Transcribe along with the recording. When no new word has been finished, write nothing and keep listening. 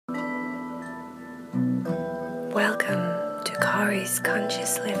Welcome to Kari's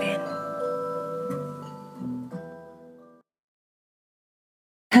Conscious Living.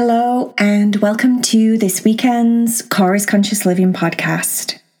 Hello and welcome to this weekend's Kari's Conscious Living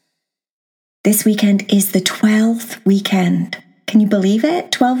podcast. This weekend is the 12th weekend. Can you believe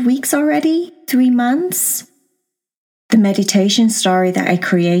it? 12 weeks already? 3 months? The meditation story that I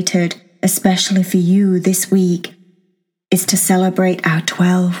created, especially for you this week, is to celebrate our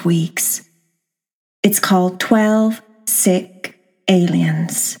 12 weeks. It's called 12 Sick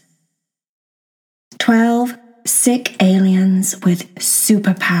Aliens. 12 sick aliens with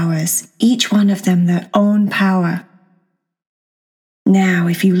superpowers, each one of them their own power. Now,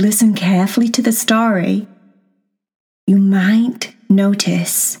 if you listen carefully to the story, you might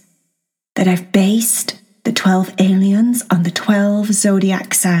notice that I've based the 12 aliens on the 12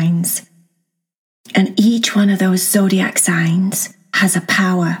 zodiac signs. And each one of those zodiac signs has a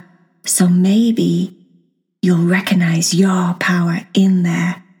power. So maybe you'll recognize your power in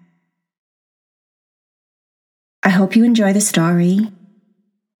there. I hope you enjoy the story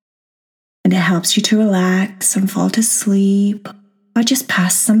and it helps you to relax and fall to sleep or just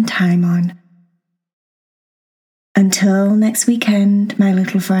pass some time on. Until next weekend, my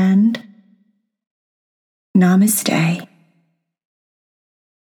little friend, namaste.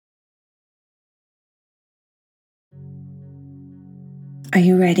 Are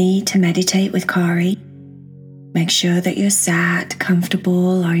you ready to meditate with Kari? Make sure that you're sat,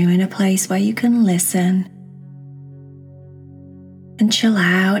 comfortable, or you're in a place where you can listen. And chill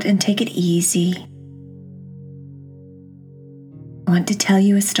out and take it easy. I want to tell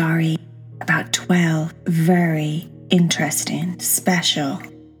you a story about 12 very interesting, special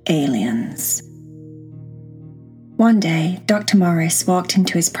aliens. One day, Dr. Morris walked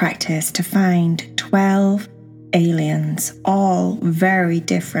into his practice to find 12 aliens, all very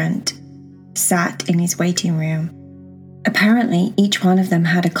different, sat in his waiting room. Apparently, each one of them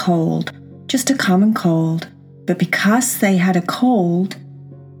had a cold, just a common cold, but because they had a cold,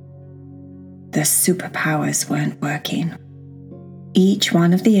 their superpowers weren't working. Each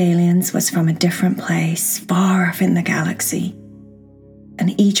one of the aliens was from a different place, far off in the galaxy,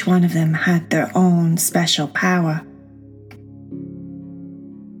 and each one of them had their own special power.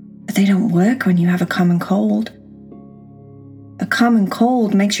 But they don't work when you have a common cold. A common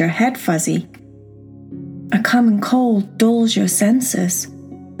cold makes your head fuzzy. A common cold dulls your senses.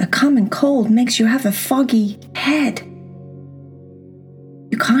 A common cold makes you have a foggy head.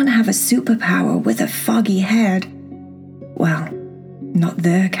 You can't have a superpower with a foggy head. Well, not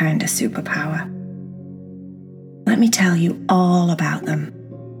their kind of superpower. Let me tell you all about them.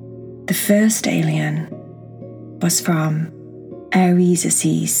 The first alien was from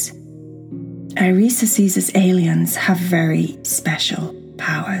Aries. Aries' aliens have very special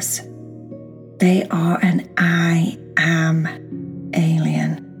powers. They are an I am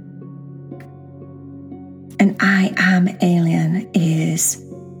alien. An I am alien is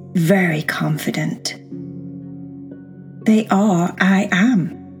very confident. They are I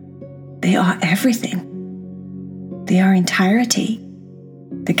am. They are everything. They are entirety.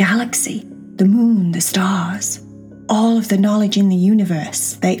 The galaxy, the moon, the stars, all of the knowledge in the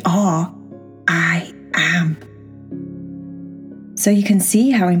universe. They are I am. So you can see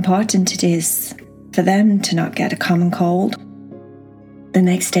how important it is for them to not get a common cold. The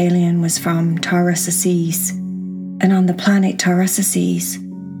next alien was from Taurus, and on the planet Taurus,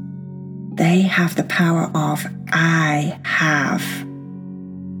 they have the power of I have.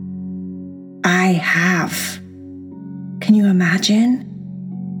 I have. Can you imagine?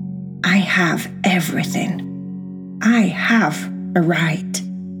 I have everything. I have a right.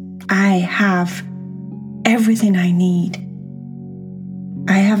 I have everything I need.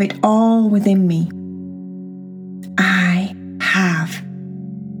 I have it all within me. I have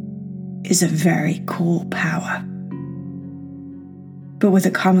is a very cool power. But with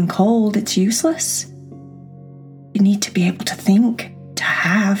a common cold, it's useless. You need to be able to think, to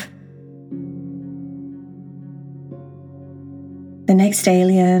have. The next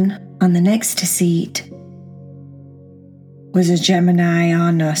alien on the next seat was a Gemini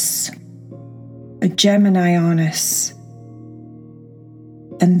Onus. A Gemini Onus.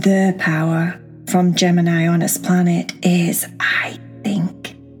 And their power from Gemini Onus planet is I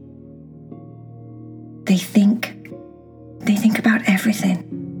think. They think about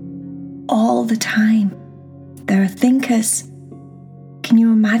everything. All the time. They're thinkers. Can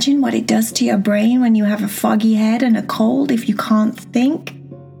you imagine what it does to your brain when you have a foggy head and a cold if you can't think?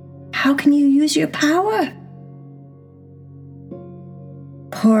 How can you use your power?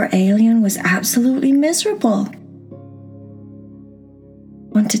 Poor alien was absolutely miserable.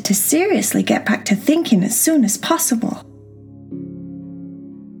 On wanted to seriously get back to thinking as soon as possible.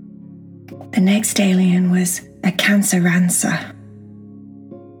 The next alien was a Cancerancer.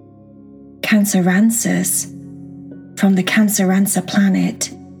 Cancerancers from the Cancerancer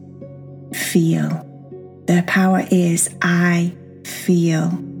planet feel. Their power is I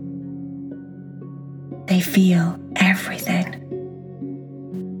feel. They feel everything.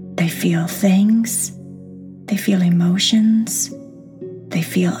 They feel things. They feel emotions. They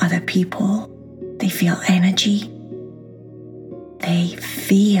feel other people. They feel energy. They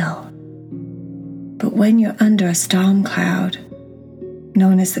feel. But when you're under a storm cloud,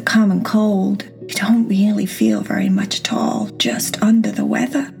 known as the common cold, you don't really feel very much at all, just under the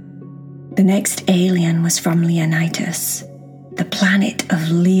weather. The next alien was from Leonidas, the planet of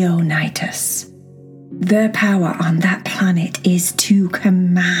Leonidas. Their power on that planet is to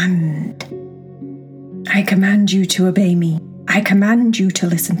command. I command you to obey me. I command you to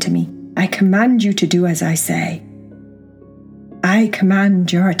listen to me. I command you to do as I say. I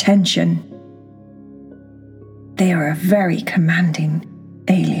command your attention. They are a very commanding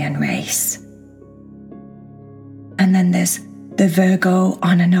alien race. And then there's the Virgo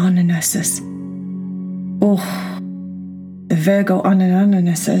Onanonuses. Oh, the Virgo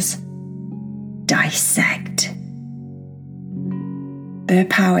Onanonuses dissect. Their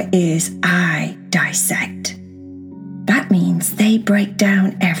power is I dissect. That means they break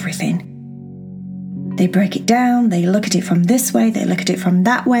down everything. They break it down, they look at it from this way, they look at it from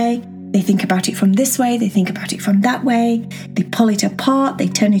that way, they think about it from this way, they think about it from that way, they pull it apart, they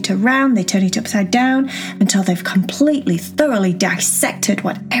turn it around, they turn it upside down until they've completely, thoroughly dissected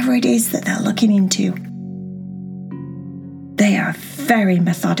whatever it is that they're looking into. They are very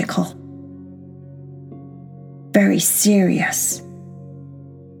methodical, very serious.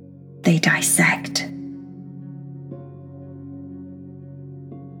 They dissect.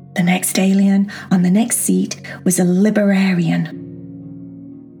 The next alien on the next seat was a Liberarian.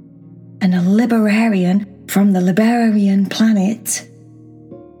 And a Liberarian from the Liberarian planet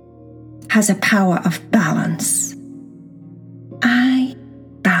has a power of balance. I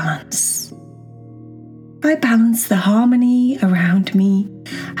balance. I balance the harmony around me.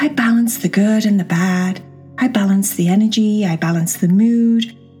 I balance the good and the bad. I balance the energy. I balance the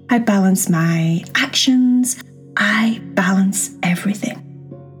mood. I balance my actions. I balance everything.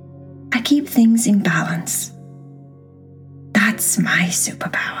 I keep things in balance. That's my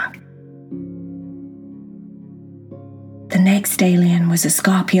superpower. The next alien was a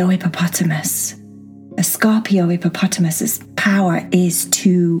Scorpio hippopotamus. A Scorpio hippopotamus's power is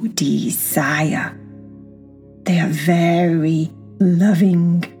to desire. They are very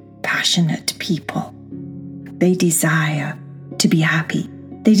loving, passionate people. They desire to be happy.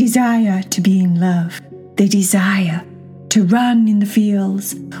 They desire to be in love. They desire to run in the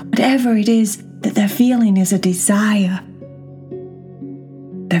fields. Whatever it is that they're feeling is a desire.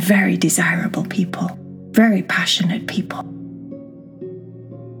 They're very desirable people, very passionate people.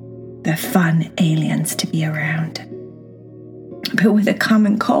 They're fun aliens to be around. But with a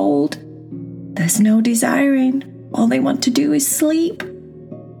common cold, there's no desiring. All they want to do is sleep.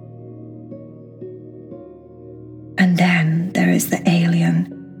 And then there is the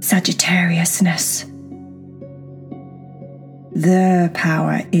alien Sagittariusness. Their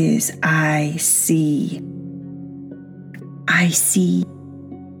power is I see. I see.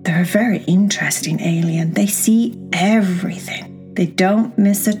 They're a very interesting alien. They see everything. They don't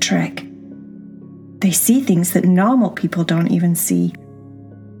miss a trick. They see things that normal people don't even see.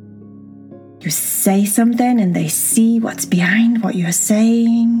 You say something and they see what's behind what you're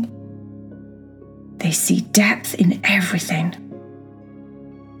saying. They see depth in everything.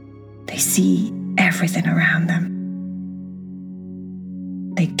 They see everything around them.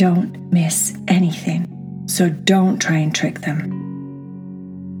 They don't miss anything, so don't try and trick them.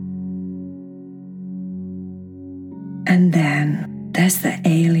 And then there's the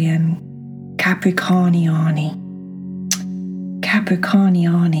alien Capricorniani.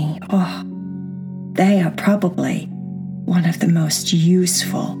 Capricorniani, they are probably one of the most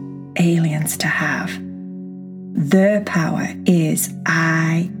useful aliens to have. Their power is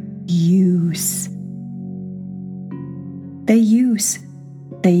I use. They use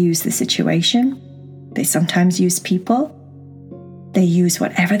the situation. They sometimes use people. They use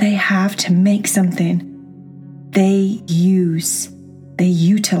whatever they have to make something. They use. They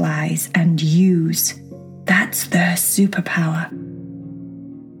utilize and use. That's their superpower.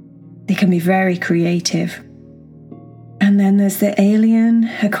 They can be very creative. And then there's the alien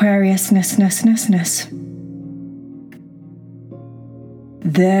Aquariusness.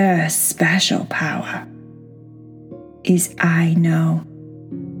 Their special power is I know.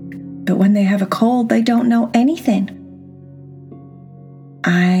 But when they have a cold, they don't know anything.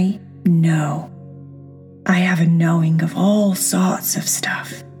 I know. I have a knowing of all sorts of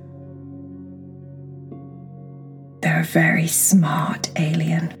stuff. They're a very smart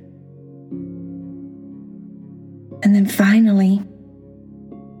alien. And then finally,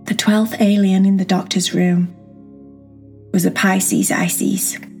 the 12th alien in the doctor's room was a Pisces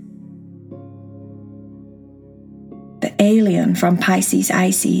Ices. The alien from Pisces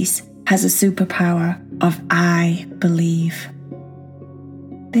Ices has a superpower of I believe.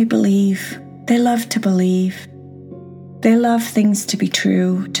 They believe. They love to believe. They love things to be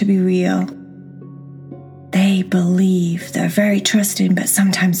true, to be real. They believe. They're very trusting, but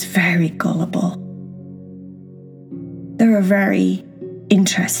sometimes very gullible. They're a very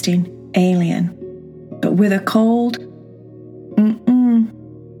interesting alien. But with a cold,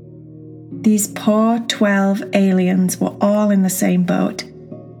 these poor 12 aliens were all in the same boat.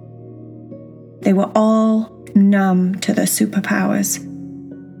 They were all numb to their superpowers.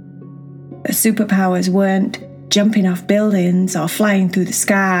 Their superpowers weren't jumping off buildings or flying through the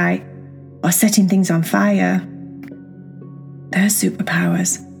sky or setting things on fire. Their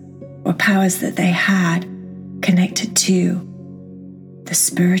superpowers were powers that they had connected to the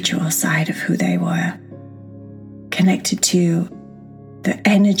spiritual side of who they were, connected to the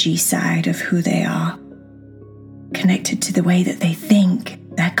energy side of who they are, connected to the way that they think,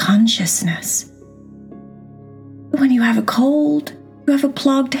 their consciousness. But when you have a cold, you have a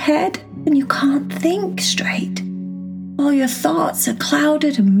clogged head, and you can't think straight. All your thoughts are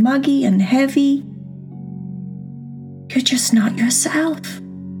clouded and muggy and heavy. You're just not yourself.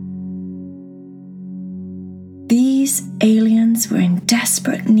 These aliens were in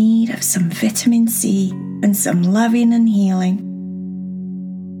desperate need of some vitamin C and some loving and healing.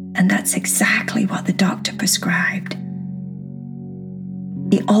 And that's exactly what the doctor prescribed.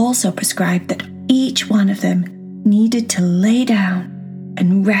 He also prescribed that each one of them needed to lay down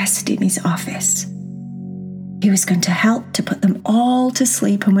and rest in his office. He was going to help to put them all to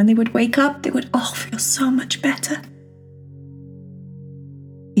sleep, and when they would wake up, they would all feel so much better.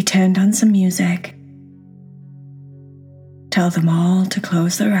 He turned on some music, told them all to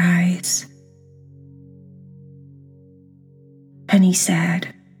close their eyes, and he said,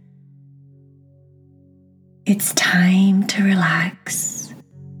 "It's time to relax.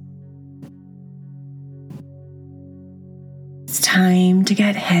 It's time to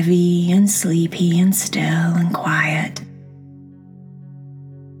get heavy and sleepy and still and quiet.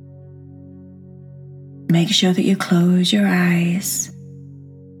 Make sure that you close your eyes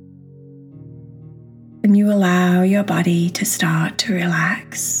and you allow your body to start to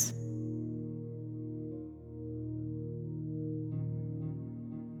relax.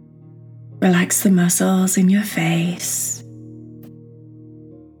 Relax the muscles in your face.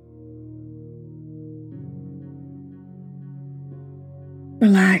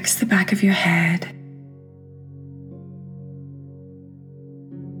 Relax the back of your head.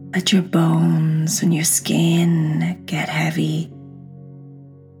 Let your bones and your skin get heavy.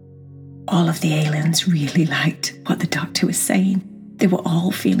 All of the aliens really liked what the doctor was saying. They were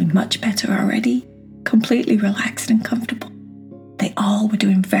all feeling much better already, completely relaxed and comfortable. They all were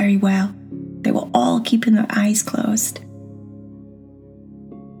doing very well. They were all keeping their eyes closed.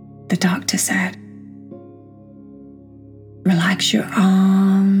 The doctor said, "Relax your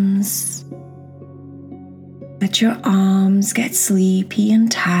arms. Let your arms get sleepy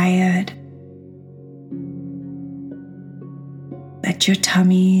and tired. Let your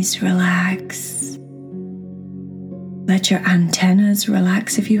tummies relax. Let your antennas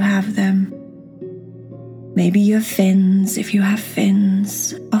relax if you have them. Maybe your fins if you have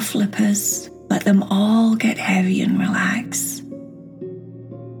fins or flippers. Let them all get heavy and relax.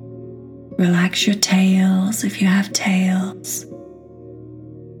 Relax your tails if you have tails.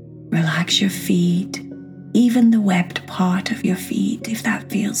 Relax your feet, even the webbed part of your feet if that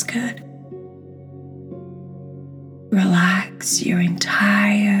feels good. Relax your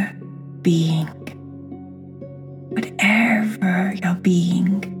entire being, whatever your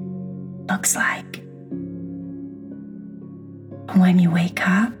being looks like. And when you wake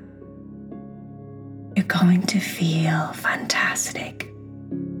up, you're going to feel fantastic.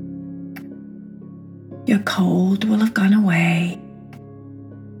 Your cold will have gone away.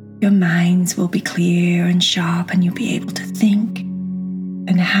 Your minds will be clear and sharp, and you'll be able to think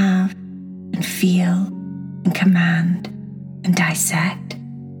and have and feel and command and dissect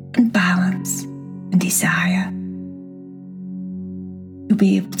and balance and desire. You'll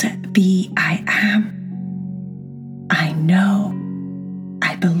be able to be I am, I know,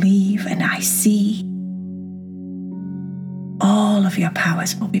 I believe, and I see. All of your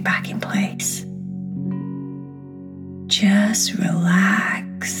powers will be back in place. Just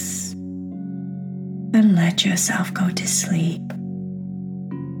relax and let yourself go to sleep.